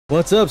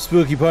What's up,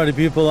 spooky party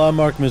people? I'm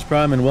Markermus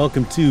Prime, and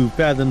welcome to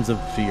Fathoms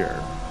of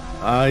Fear.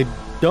 I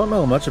don't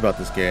know much about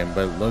this game,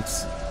 but it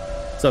looks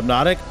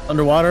subnautic,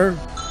 underwater,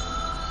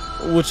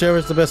 whichever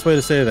is the best way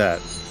to say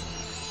that.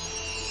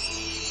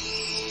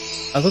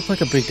 I look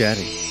like a Big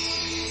Daddy.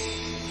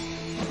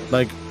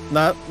 Like,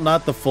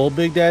 not the full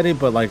Big Daddy,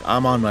 but like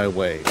I'm on my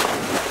way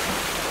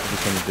to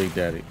become a Big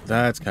Daddy.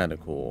 That's kind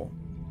of cool.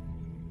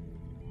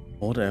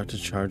 Hold F to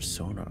charge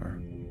sonar.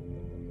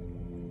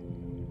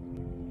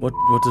 What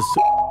does...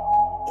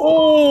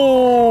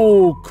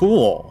 Oh,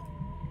 cool.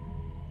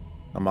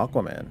 I'm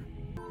Aquaman.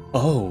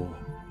 Oh.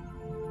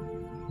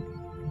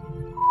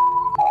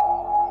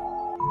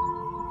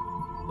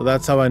 So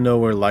that's how I know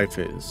where life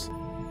is.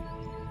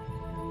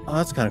 Oh,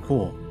 that's kind of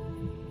cool.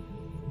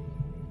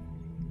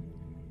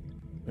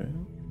 Okay.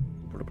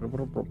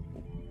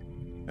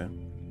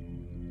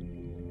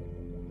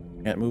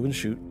 Can't move and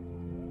shoot.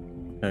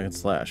 I can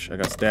slash. I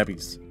got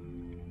stabbies.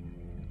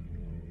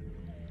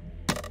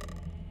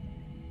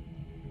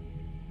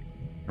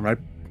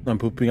 I'm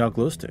pooping out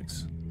glow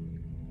sticks.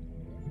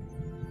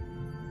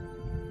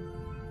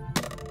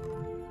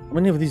 How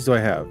many of these do I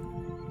have?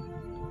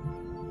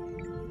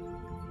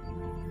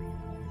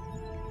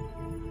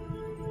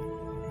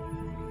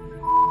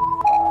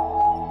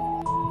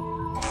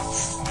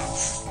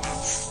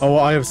 Oh,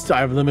 I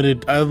have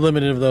limited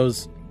of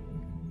those.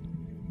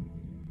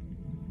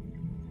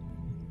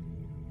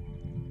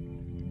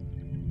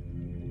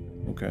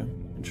 Okay,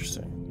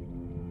 interesting.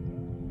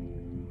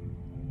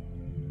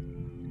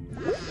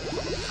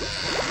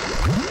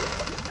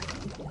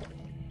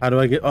 How do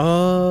I get...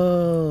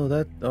 Oh,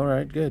 that...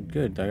 Alright,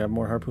 good. I got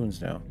more harpoons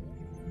now.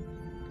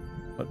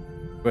 What?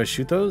 Do I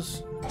shoot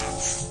those?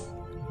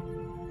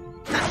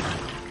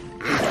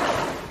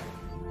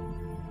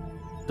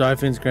 Dive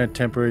fins grant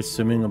temporary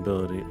swimming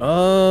ability.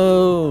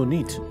 Oh,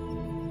 neat.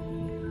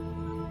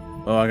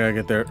 Oh, I gotta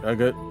get there.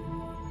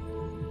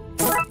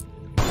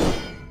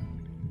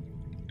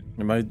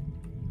 Am I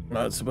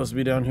not supposed to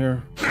be down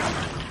here?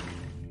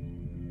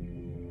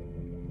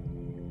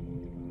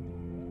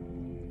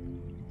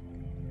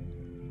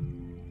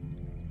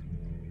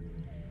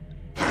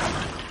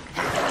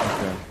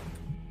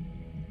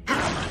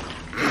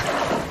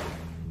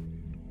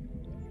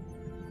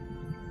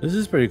 This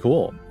is pretty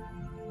cool.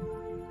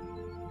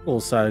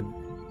 Little side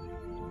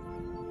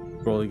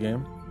rolly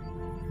game.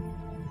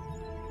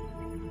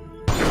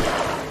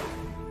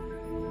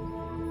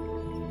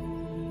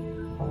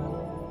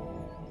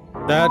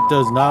 That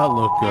does not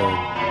look good.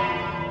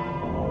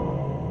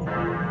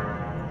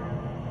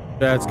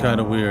 That's kind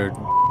of weird.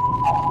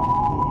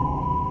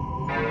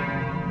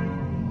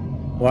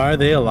 Why are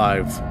they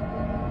alive?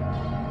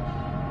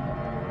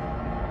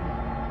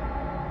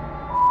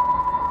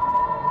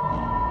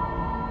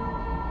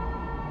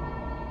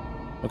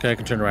 Okay, I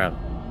can turn around.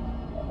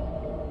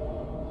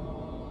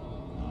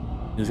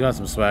 He's got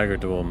some swagger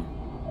to him.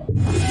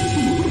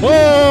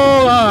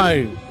 Oh,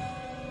 hi!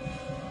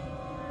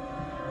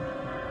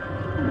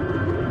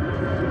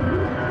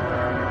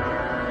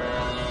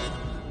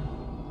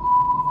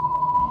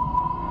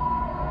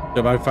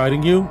 Am I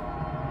fighting you?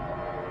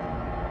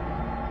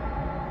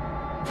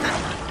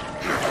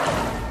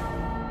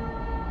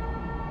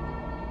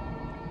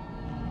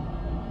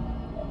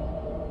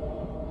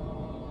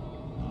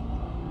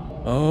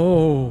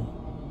 Oh.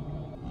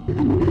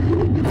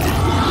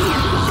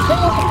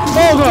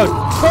 Oh god!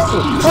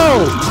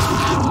 Oh!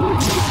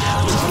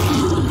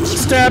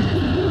 Stab!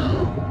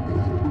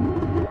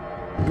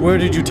 Where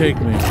did you take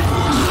me?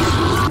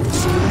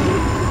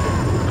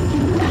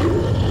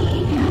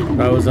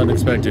 That was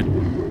unexpected.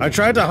 I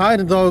tried to hide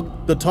in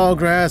the tall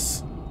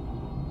grass.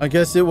 I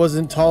guess it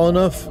wasn't tall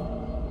enough.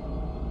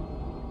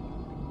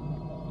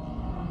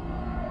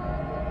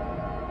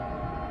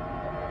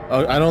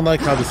 I don't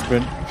like how the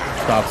sprint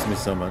stops me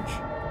so much.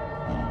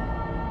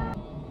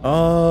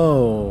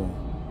 Oh.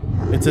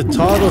 It's a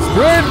toggle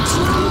sprint!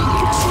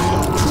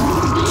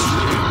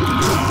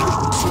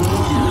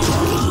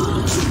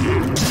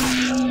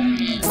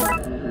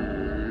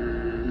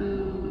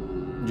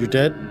 You're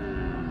dead?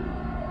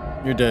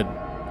 You're dead.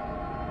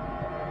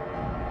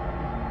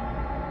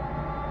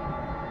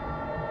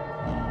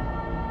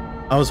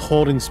 I was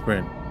holding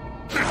sprint.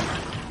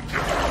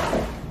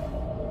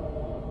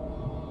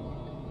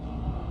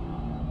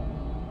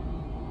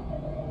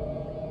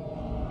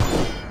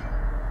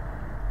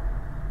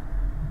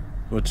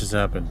 What just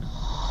happened?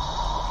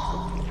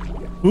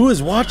 Who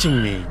is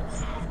watching me?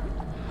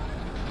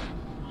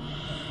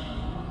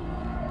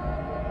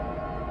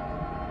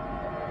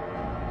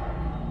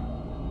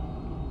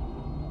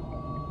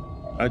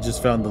 I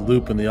just found the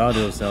loop in the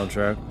audio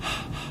soundtrack.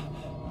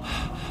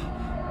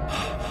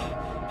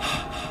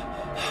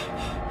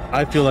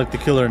 I feel like the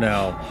killer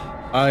now.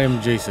 I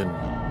am Jason.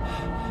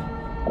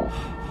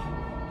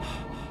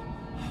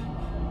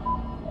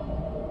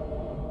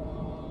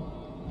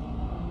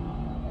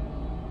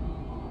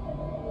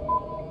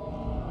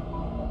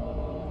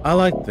 I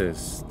like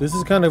this. This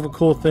is kind of a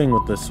cool thing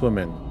with the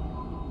swimming.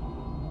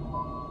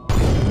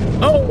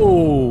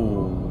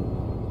 Oh!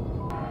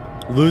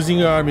 Losing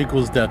your arm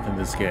equals death in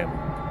this game.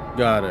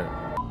 Got it.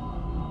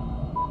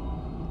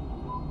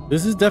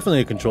 This is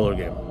definitely a controller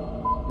game.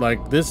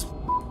 Like this,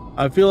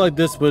 I feel like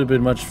this would have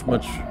been much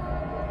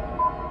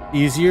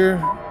easier,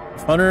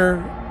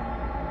 funner.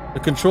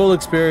 The control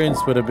experience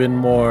would have been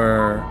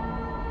more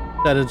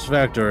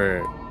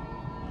satisfactory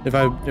if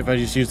I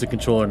just used the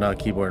controller, not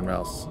keyboard and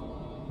mouse.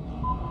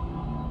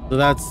 So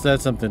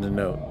that's something to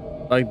note.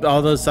 Like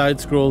all the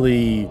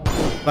side-scrolly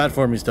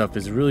platformy stuff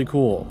is really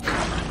cool.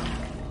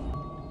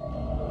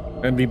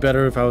 And be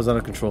better if I was on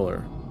a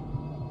controller.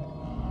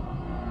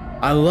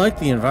 I like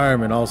the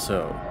environment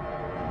also.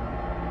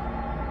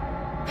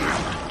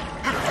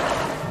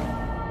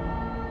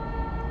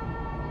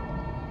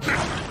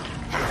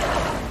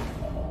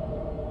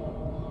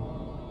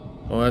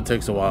 Well, that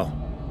takes a while.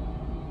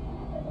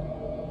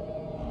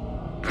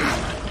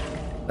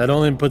 That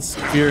only puts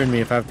fear in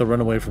me if I have to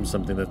run away from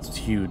something that's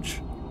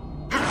huge.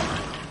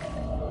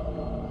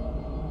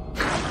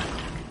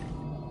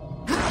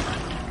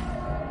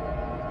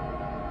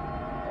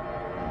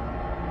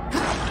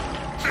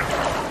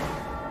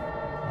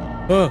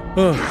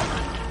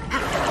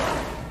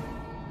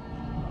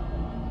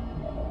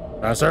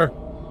 Faster.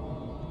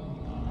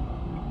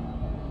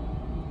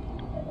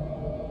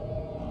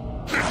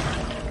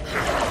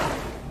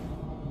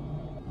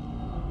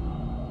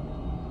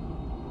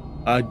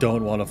 I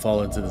don't want to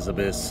fall into this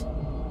abyss.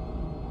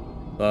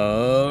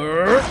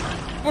 I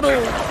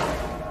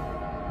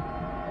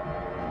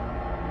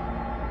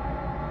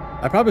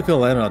probably could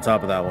have landed on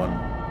top of that one.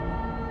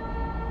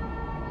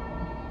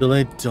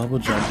 Delay double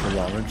jump for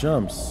longer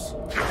jumps.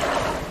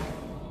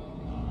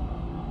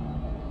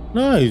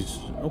 Nice.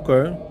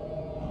 Okay.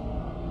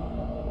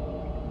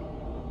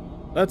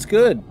 That's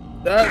good.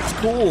 That's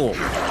cool.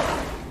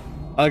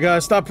 I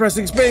gotta stop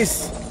pressing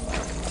space.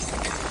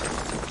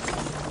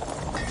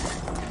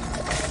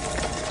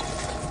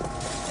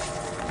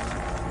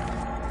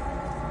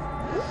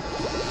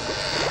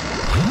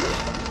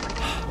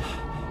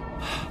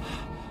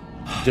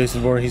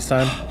 Jason Voorhees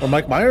time? Or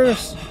Mike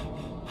Myers?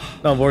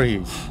 No,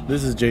 Voorhees.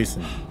 This is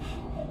Jason.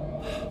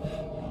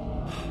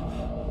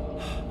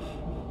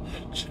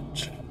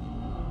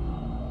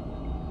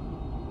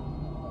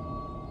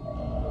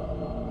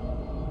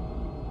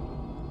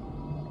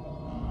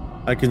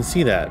 I can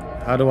see that.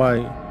 How do I...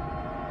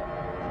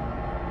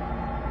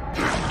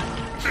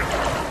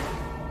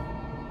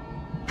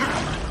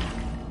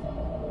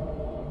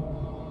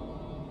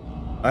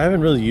 I haven't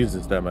really used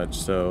this that much,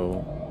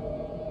 so...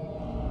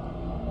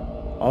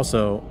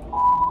 Also...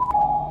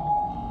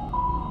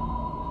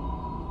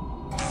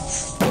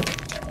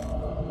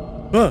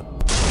 Huh!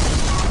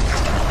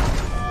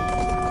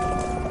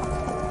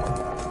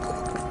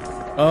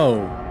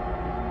 Oh.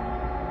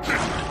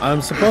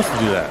 I'm supposed to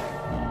do that.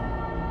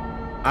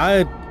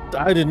 I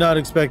did not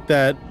expect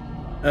that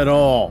at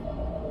all.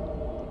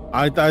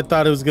 I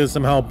thought it was gonna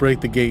somehow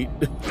break the gate.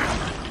 Okay.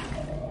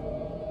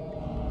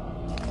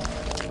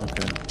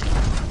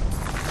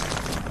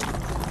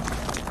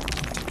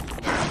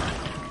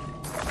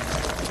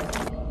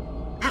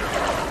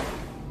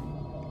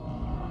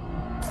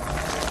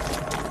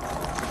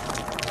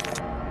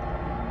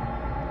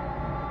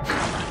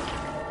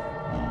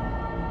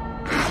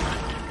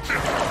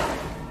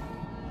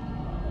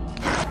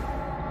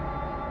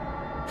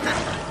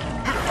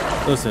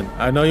 Listen,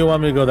 I know you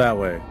want me to go that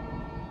way,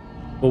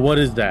 but what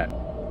is that?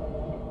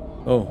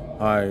 Oh,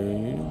 hi.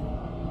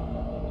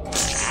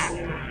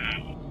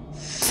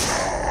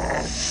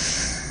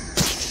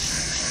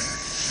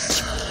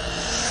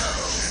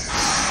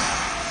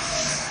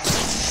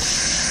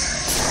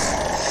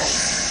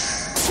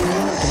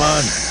 Come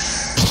on.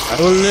 I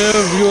will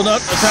live. You will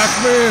not attack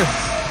me.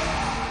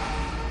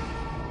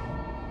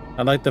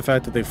 I like the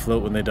fact that they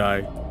float when they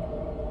die.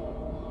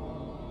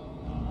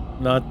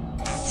 Not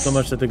so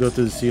much that they go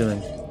through the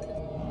ceiling.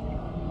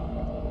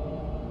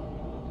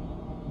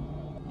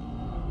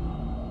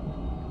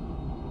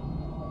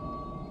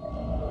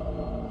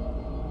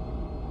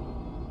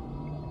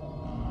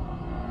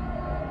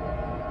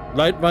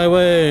 Light my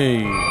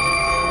way.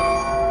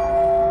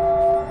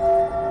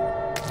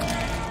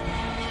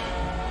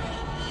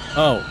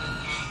 Oh.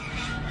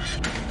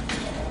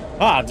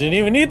 Ah, didn't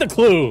even need the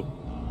clue.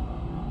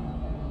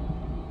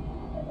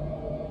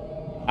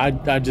 I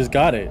just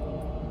got it.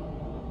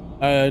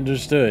 I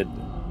understood.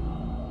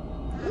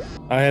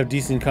 I have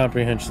decent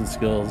comprehension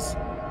skills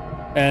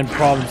and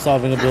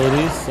problem-solving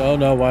abilities. Oh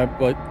no, why?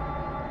 What?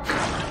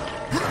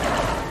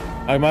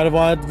 I might have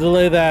wanted to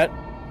delay that.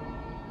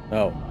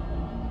 No.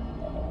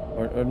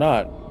 Or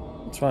not.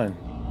 It's fine.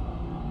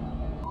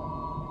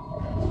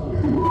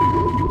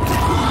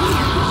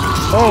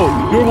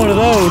 Oh, you're one of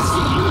those.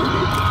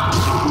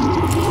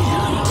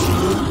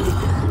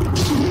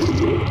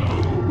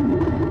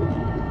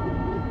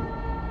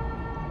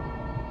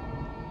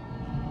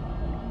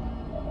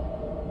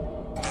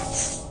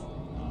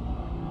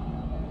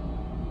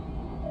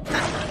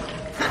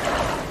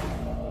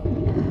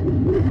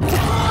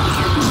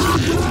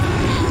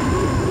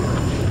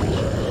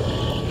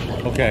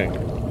 Okay.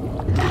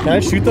 Can I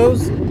shoot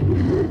those?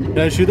 Can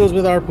I shoot those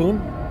with a harpoon?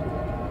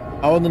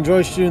 I would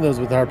enjoy shooting those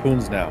with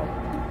harpoons now.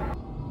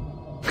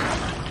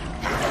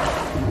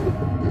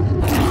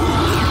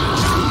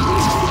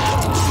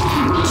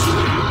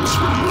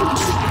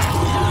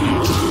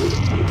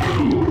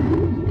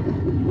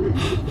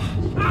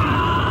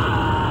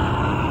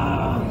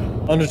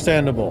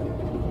 Understandable.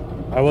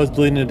 I was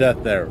bleeding to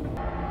death there.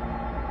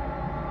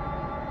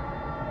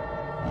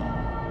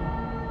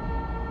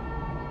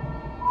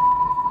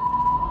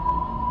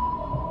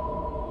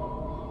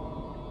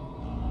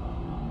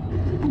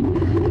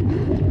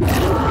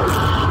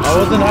 I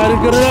wasn't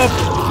hiding good enough.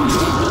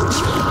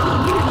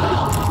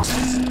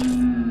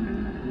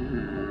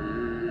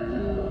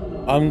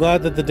 I'm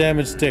glad that the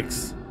damage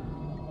sticks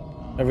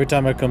every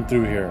time I come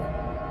through here.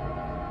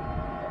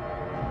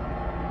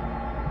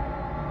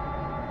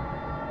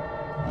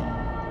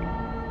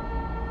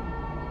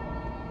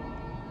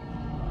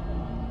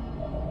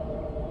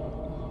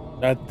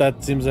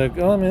 That seems like,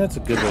 oh, I mean, that's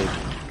a good way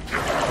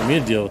for me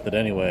to deal with it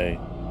anyway.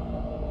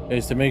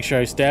 Is to make sure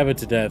I stab it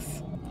to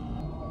death.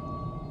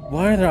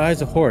 Why are their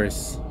eyes a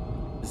horse?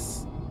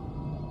 Is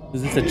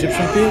this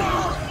Egyptian feet?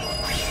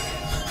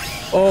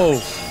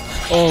 Oh,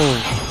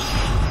 oh.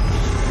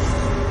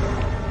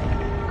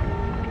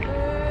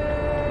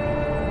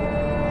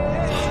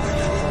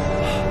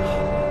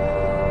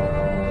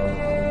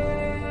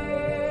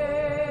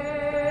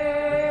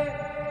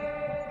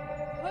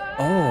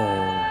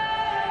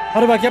 How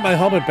did I get my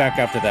helmet back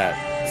after that?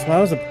 So that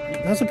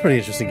was a pretty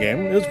interesting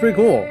game. It was pretty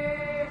cool.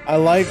 I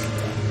liked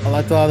a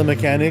lot of the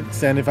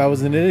mechanics, and if I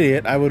was an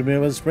idiot, I would have been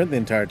able to sprint the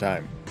entire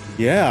time.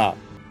 Yeah,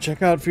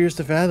 check out Fears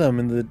to Fathom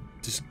in the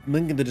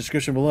link in the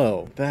description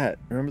below. That,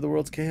 remember the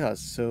world's chaos,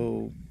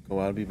 so go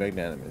out and be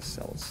magnanimous.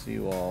 I will see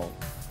you all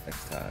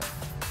next time.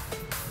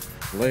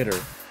 Later.